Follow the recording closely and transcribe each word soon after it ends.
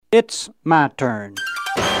It's my turn.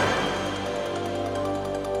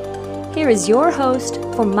 Here is your host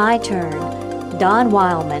for My Turn, Don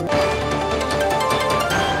Wildman.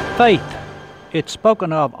 Faith. It's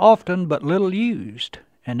spoken of often but little used,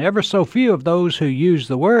 and ever so few of those who use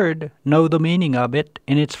the word know the meaning of it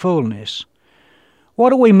in its fullness. What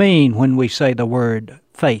do we mean when we say the word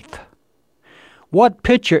faith? What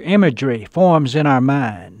picture imagery forms in our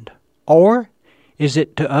mind? Or is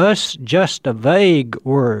it to us just a vague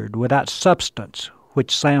word without substance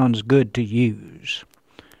which sounds good to use?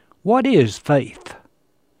 What is faith?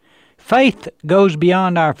 Faith goes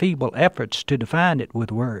beyond our feeble efforts to define it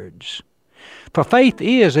with words. For faith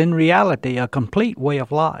is, in reality, a complete way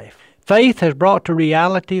of life. Faith has brought to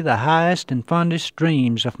reality the highest and fondest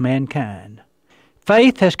dreams of mankind.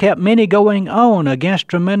 Faith has kept many going on against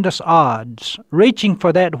tremendous odds, reaching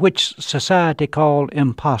for that which society called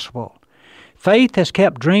impossible. Faith has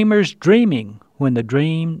kept dreamers dreaming when the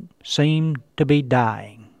dream seemed to be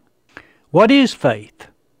dying. What is faith?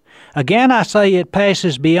 Again, I say it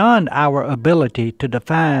passes beyond our ability to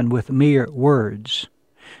define with mere words.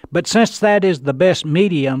 But since that is the best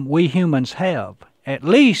medium we humans have, at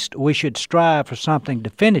least we should strive for something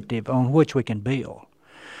definitive on which we can build.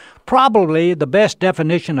 Probably the best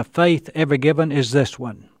definition of faith ever given is this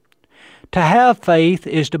one. To have faith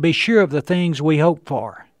is to be sure of the things we hope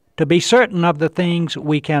for, to be certain of the things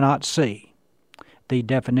we cannot see. The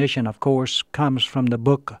definition, of course, comes from the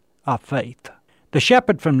book of faith. The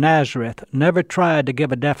shepherd from Nazareth never tried to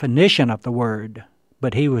give a definition of the word,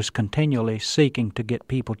 but he was continually seeking to get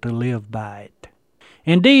people to live by it.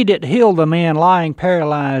 Indeed, it healed the man lying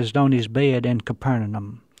paralyzed on his bed in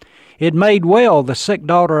Capernaum. It made well the sick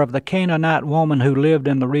daughter of the Canaanite woman who lived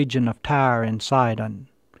in the region of Tyre and Sidon.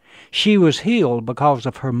 She was healed because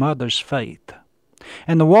of her mother's faith.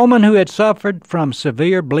 And the woman who had suffered from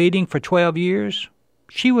severe bleeding for 12 years,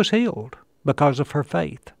 she was healed because of her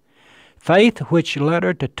faith. Faith which led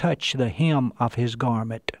her to touch the hem of his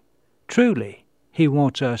garment. Truly, he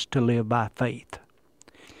wants us to live by faith.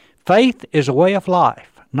 Faith is a way of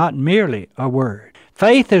life, not merely a word.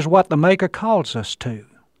 Faith is what the Maker calls us to.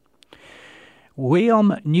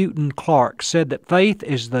 William Newton Clark said that faith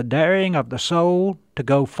is the daring of the soul to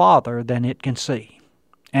go farther than it can see.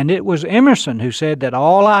 And it was Emerson who said that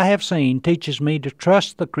all I have seen teaches me to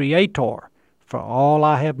trust the Creator for all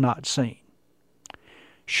I have not seen.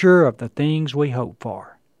 Sure of the things we hope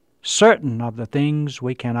for, certain of the things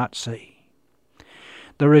we cannot see.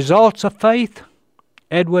 The results of faith,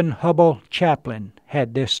 Edwin Hubble Chaplin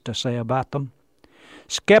had this to say about them.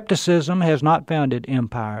 Skepticism has not founded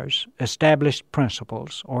empires, established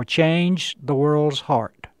principles, or changed the world's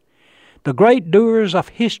heart. The great doers of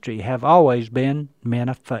history have always been men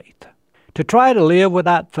of faith. To try to live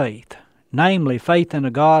without faith, namely faith in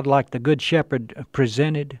a God like the Good Shepherd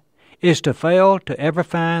presented, is to fail to ever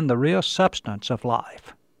find the real substance of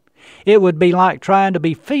life. It would be like trying to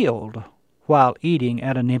be filled while eating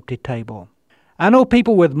at an empty table. I know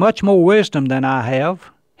people with much more wisdom than I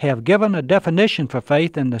have given a definition for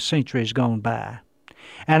faith in the centuries gone by.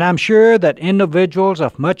 And I'm sure that individuals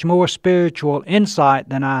of much more spiritual insight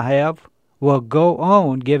than I have will go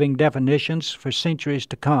on giving definitions for centuries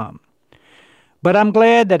to come. But I'm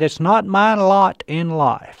glad that it's not my lot in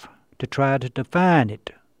life to try to define it,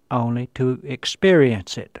 only to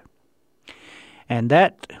experience it. And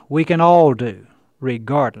that we can all do,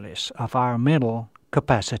 regardless of our mental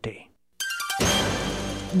capacity.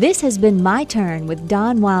 This has been My Turn with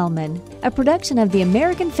Don Wildman, a production of the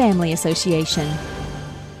American Family Association.